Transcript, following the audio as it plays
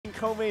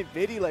co-main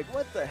Viddy. Like,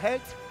 what the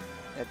heck?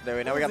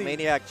 And now we got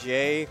Maniac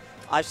J.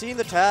 I've seen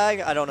the tag.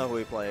 I don't know who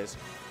he plays.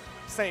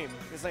 Same.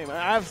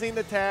 I've seen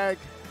the tag.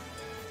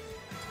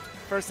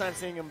 First time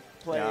seeing him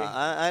play.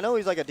 Yeah, I know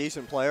he's like a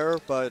decent player,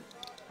 but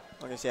I'm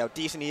going to see how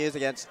decent he is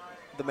against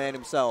the man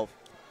himself,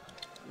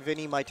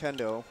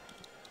 Vintendo.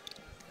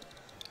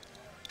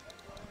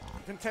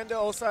 Vintendo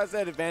also has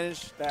that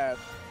advantage that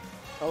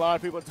a lot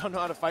of people don't know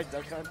how to fight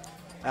Duck Hunt.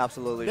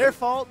 Absolutely. Their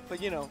fault,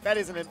 but, you know, that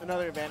isn't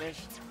another advantage.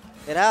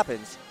 It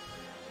happens.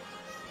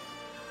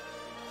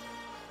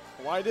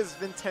 Why does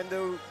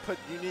Vintendo put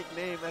unique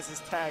name as his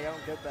tag? I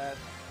don't get that.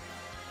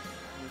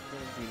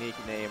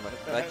 Unique name.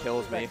 That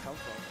kills me. Where did that come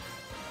from?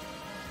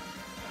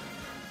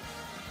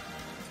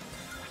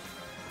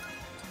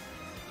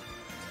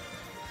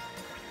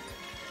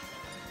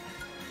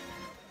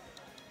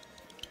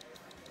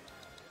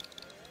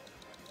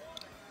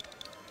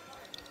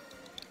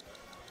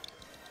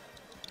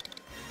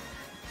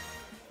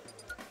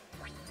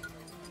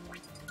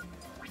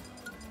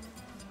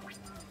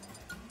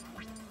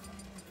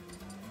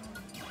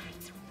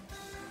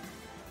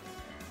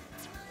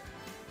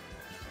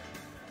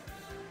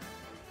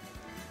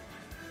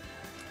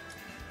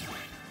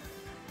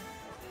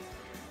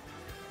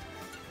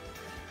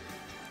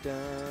 Dang,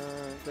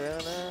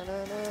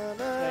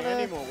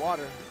 I need more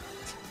water.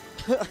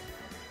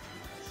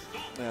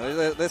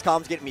 This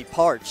comp's getting me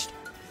parched.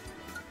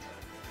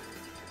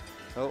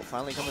 Oh,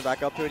 finally coming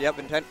back up to it. Yep,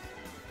 intent.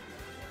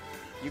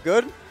 You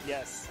good?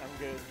 Yes, I'm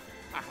good.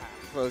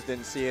 Suppose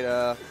didn't see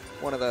it.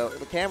 One of the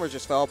cameras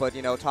just fell, but,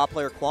 you know, top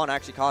player Quan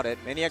actually caught it.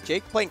 Maniac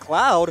Jake playing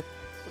Cloud.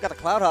 We got the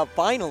Cloud Hop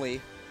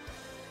finally.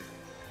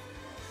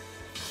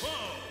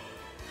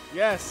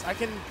 Yes, I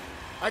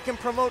can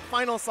promote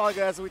Final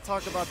Saga as we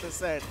talked about this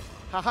set.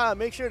 Haha,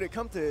 make sure to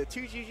come to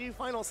 2GG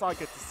Final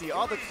Saga to see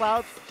all the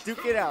Clouds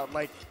duke it out,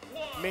 like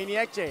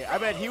Maniac J. I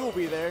bet he will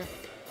be there.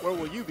 Where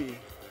will you be?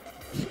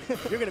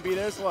 You're going to be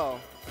there as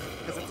well,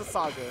 because it's a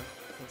saga.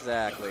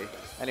 Exactly.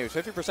 And he was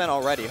 50%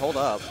 already. Hold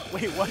up.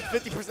 Wait, what?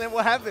 50%?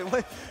 What happened?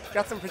 What?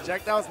 Got some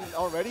projectiles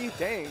already?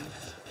 Dang.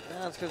 Yeah,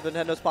 that's because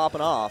Nintendo's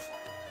popping off.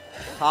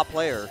 Top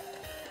player.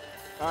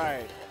 All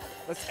right.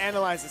 Let's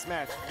analyze this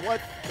match. What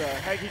the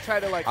heck? He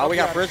tried to, like... Oh, we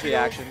got Frisbee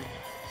action.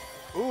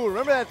 Ooh,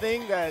 remember that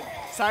thing? That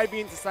side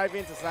B into side B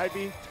into side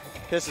B?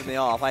 Pisses me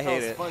off. I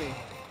hate it. That was funny.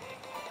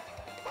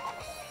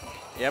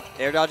 Yep,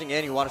 air dodging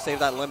in. You want to save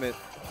that limit.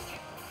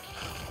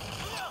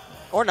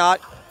 Or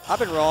not. I've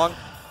been wrong.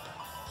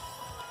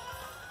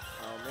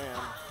 Oh, man.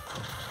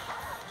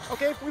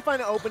 Okay, we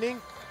find an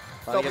opening.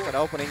 Finally gets an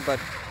opening, but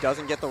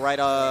doesn't get the right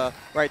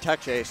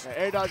tech chase. Yeah,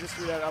 air dodge just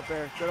threw that up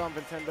there. Good on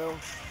Vintendo.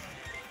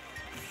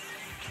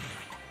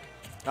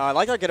 I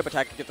like how get up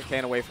attack to get the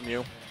can away from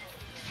you.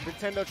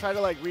 Vintendo tried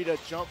to, like, read a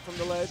jump from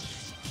the ledge.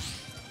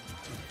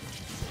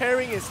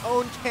 Parrying his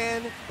own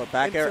can but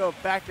back into air. a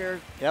back air.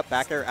 Yep,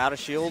 back air out of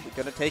shield.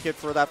 Going to take it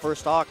for that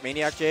first stock.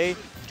 Maniac J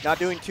not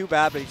doing too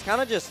bad, but he's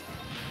kind of just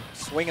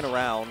swinging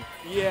around.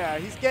 Yeah,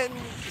 he's getting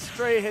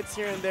stray hits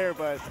here and there,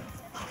 but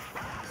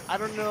I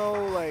don't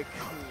know, like,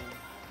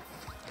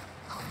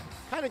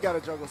 kind of got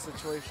a juggle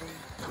situation.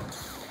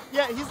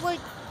 Yeah, he's, like,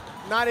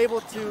 not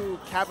able to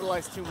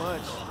capitalize too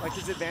much, like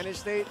his advantage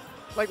state.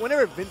 Like,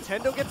 whenever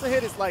Vintendo gets a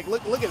hit, it's like,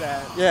 look at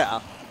that. Yeah.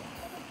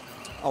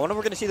 I wonder if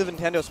we're going to see the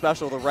Vintendo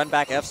special, the run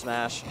back F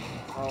smash.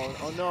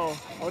 Oh no.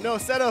 Oh no,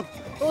 setup.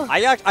 Oh.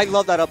 I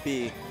love that up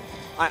B.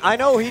 I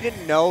know he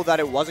didn't know that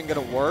it wasn't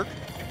going to work,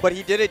 but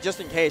he did it just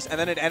in case, and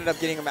then it ended up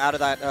getting him out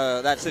of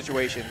that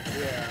situation.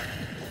 Yeah.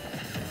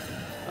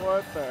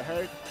 What the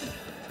heck?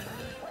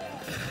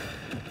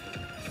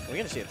 We're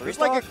going to see a 3-star? It's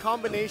like a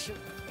combination.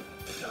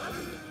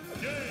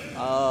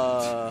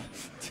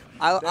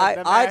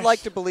 I'd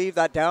like to believe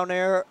that down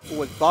air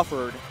was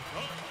buffered,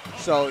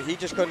 so he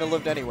just couldn't have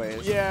lived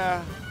anyways.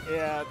 Yeah,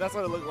 that's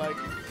what it looked like.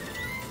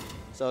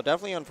 So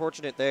definitely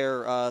unfortunate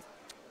there.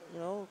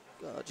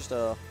 Just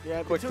a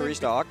quick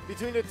 3-stock.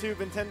 Between the two,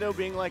 Vintendo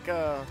being like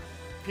a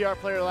PR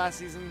player last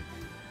season,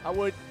 I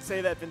would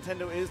say that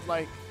Vintendo is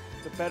like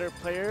the better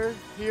player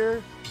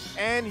here,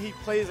 and he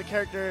plays a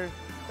character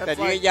that's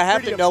like you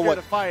have to know what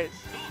to fight.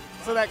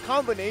 So that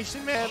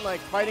combination, man, like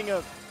fighting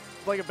a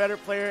better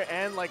player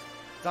and like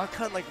Duck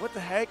Hunt, like what the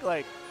heck,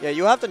 like. Yeah,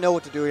 you have to know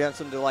what to do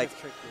against him to like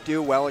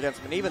do well against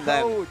him, and even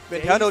then,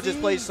 Vintendo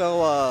just plays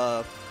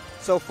so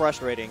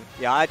frustrating.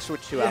 Yeah, I'd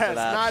switch to after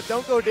that.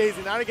 Don't go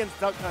Daisy, not against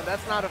Duck Hunt.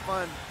 That's not a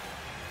fun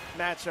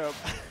matchup.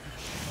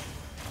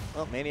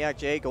 Well, Maniac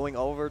J going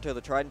over to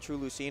the tried and true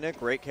Lucina,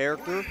 great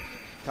character.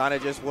 Kind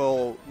of just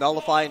will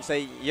nullify and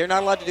say, you're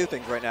not allowed to do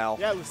things right now.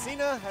 Yeah,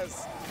 Lucina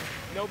has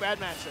no bad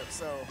matchups,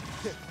 so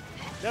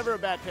never a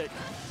bad pick.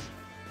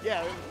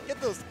 Yeah, get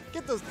those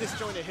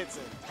disjointed hits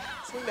in.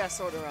 Swing that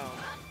sword around.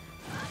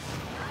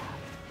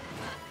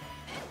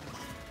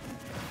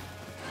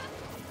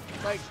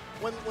 Like,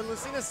 when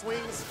Lucina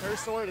swings her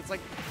sword, it's like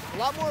a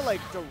lot more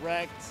like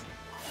direct,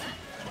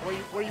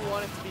 where you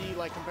want it to be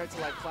like compared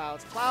to like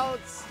Cloud's.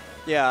 Cloud's,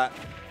 yeah,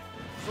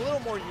 it's a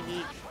little more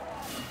unique.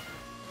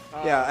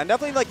 Yeah, and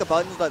definitely like the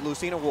buttons that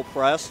Lucina will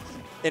press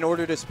in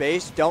order to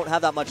space, don't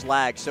have that much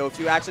lag. So if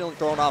you accidentally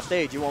throw it off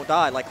stage, you won't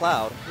die like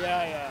Cloud.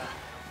 Yeah, yeah.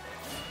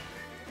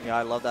 Yeah,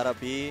 I love that up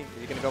B.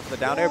 He's going to go for the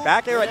down air.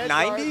 Back air at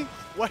 90?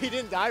 What, he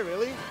didn't die,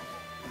 really?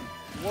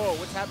 Whoa,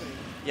 what's happening?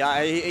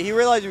 Yeah, he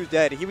realized he was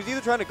dead. He was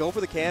either trying to go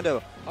for the can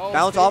to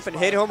bounce off and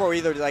hit him, or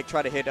either like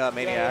try to hit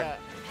Maniac. Yeah.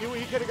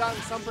 He could have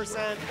gotten some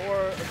percent, or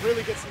a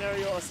really good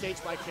scenario, a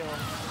stage by kill.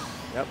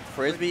 Yep,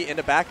 Frisbee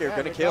into back air,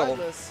 going to kill.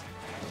 He's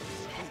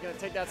going to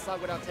take that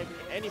stock without taking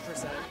any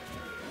percent.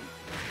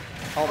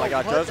 Oh my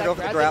god, tries to go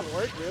for the grab. Didn't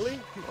work, really?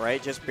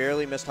 Right, just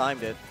barely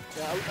mistimed it.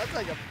 Yeah, that's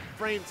like a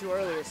frame too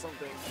early or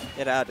something.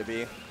 It had to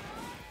be.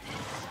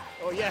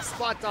 Oh yeah,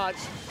 spot dodge.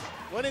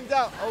 When in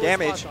doubt,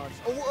 damage. Spot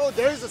dodge. Oh,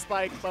 there's a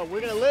spike, but we're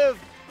going to live.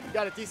 We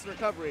got a decent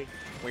recovery.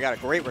 We got a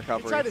great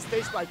recovery. He tried to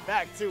stage spike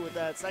back too with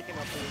that second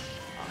up B.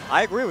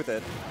 I agree with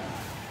it.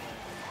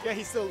 Yeah,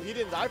 he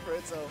didn't die for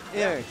it, so.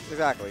 Yeah,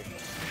 exactly.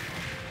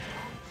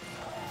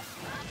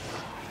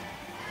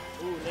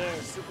 Ooh, there,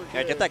 super good.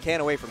 Yeah, get that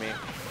can away from me.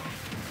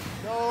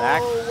 No,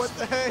 Back, what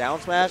the heck?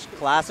 down smash,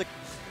 classic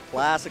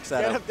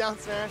setup. Get up, down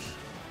smash.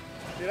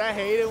 Dude, I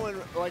hate it when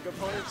like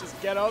opponents just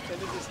get up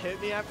and then just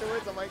hit me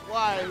afterwards. I'm like,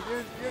 why?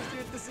 You're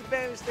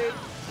disadvantaged state.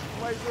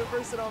 Why is you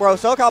reverse it on Bro, me?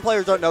 Socal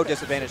players don't know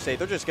disadvantage state.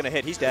 They're just gonna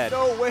hit. He's dead.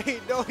 No,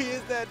 wait, no, he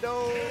is dead.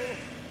 No.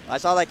 I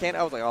saw that can.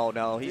 I was like, oh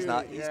no, he's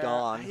not. He's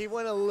gone. He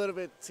went a little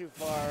bit too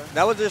far.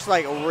 That was just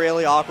like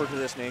really awkward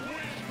positioning.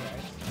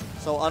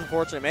 So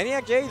unfortunate.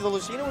 Maniac J, the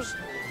Lucina was.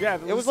 Yeah,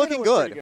 it was looking good.